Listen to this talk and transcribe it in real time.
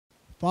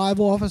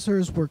5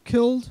 officers were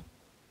killed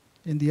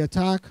in the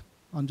attack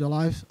on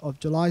July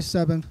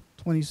 7th,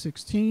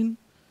 2016.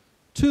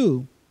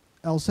 2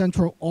 El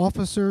Centro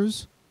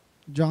officers,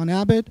 John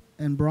Abbott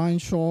and Brian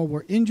Shaw,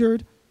 were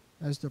injured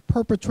as the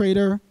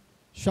perpetrator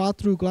shot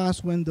through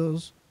glass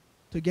windows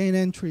to gain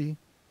entry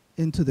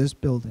into this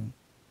building.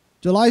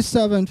 July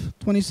 7th,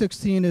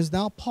 2016 is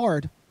now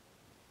part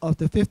of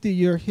the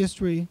 50-year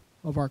history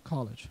of our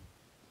college.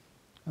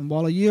 And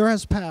while a year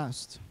has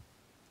passed,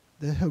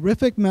 the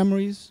horrific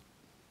memories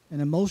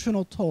and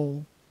emotional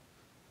toll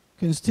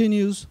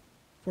continues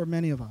for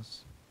many of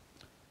us.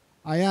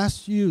 I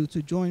ask you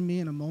to join me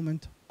in a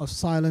moment of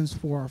silence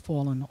for our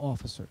fallen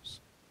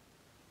officers.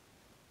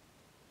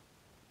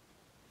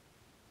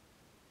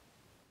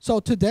 So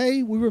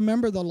today we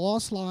remember the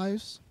lost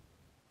lives,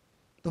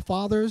 the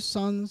fathers,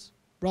 sons,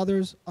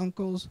 brothers,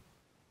 uncles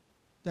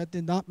that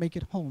did not make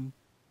it home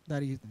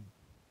that evening,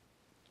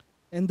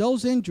 and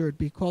those injured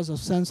because of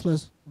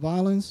senseless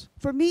violence.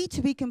 For me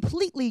to be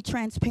completely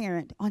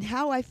transparent on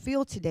how I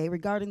feel today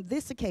regarding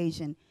this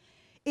occasion,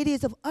 it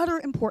is of utter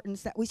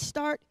importance that we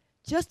start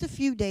just a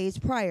few days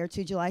prior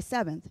to July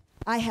 7th.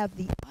 I have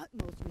the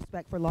utmost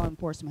respect for law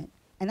enforcement,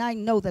 and I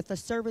know that the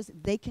service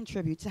they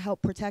contribute to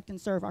help protect and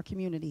serve our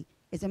community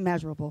is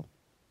immeasurable.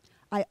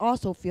 I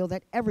also feel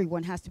that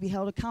everyone has to be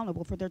held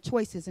accountable for their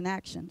choices and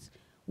actions,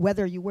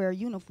 whether you wear a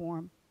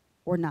uniform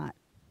or not.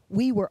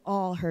 We were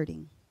all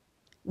hurting.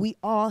 We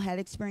all had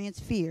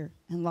experienced fear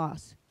and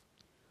loss.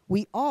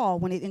 We all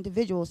wanted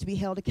individuals to be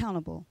held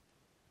accountable.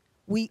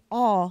 We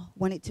all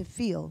wanted to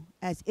feel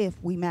as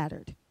if we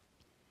mattered.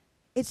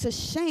 It's a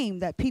shame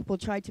that people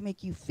tried to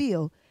make you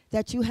feel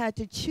that you had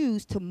to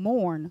choose to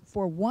mourn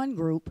for one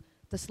group,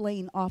 the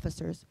slain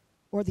officers,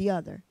 or the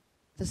other,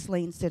 the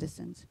slain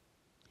citizens.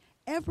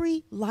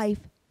 Every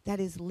life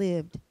that is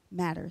lived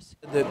matters.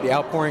 The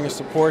outpouring of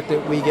support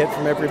that we get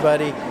from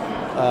everybody,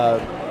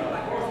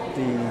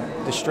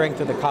 the strength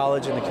of the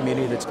college and the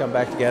community that's come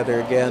back together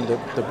again,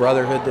 the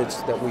brotherhood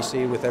that we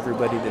see with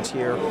everybody that's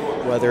here,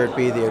 whether it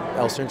be the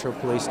El Centro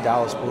Police,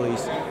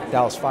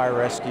 Dallas Fire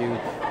Rescue,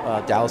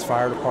 Dallas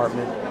Fire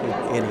Department,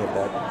 any of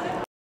that.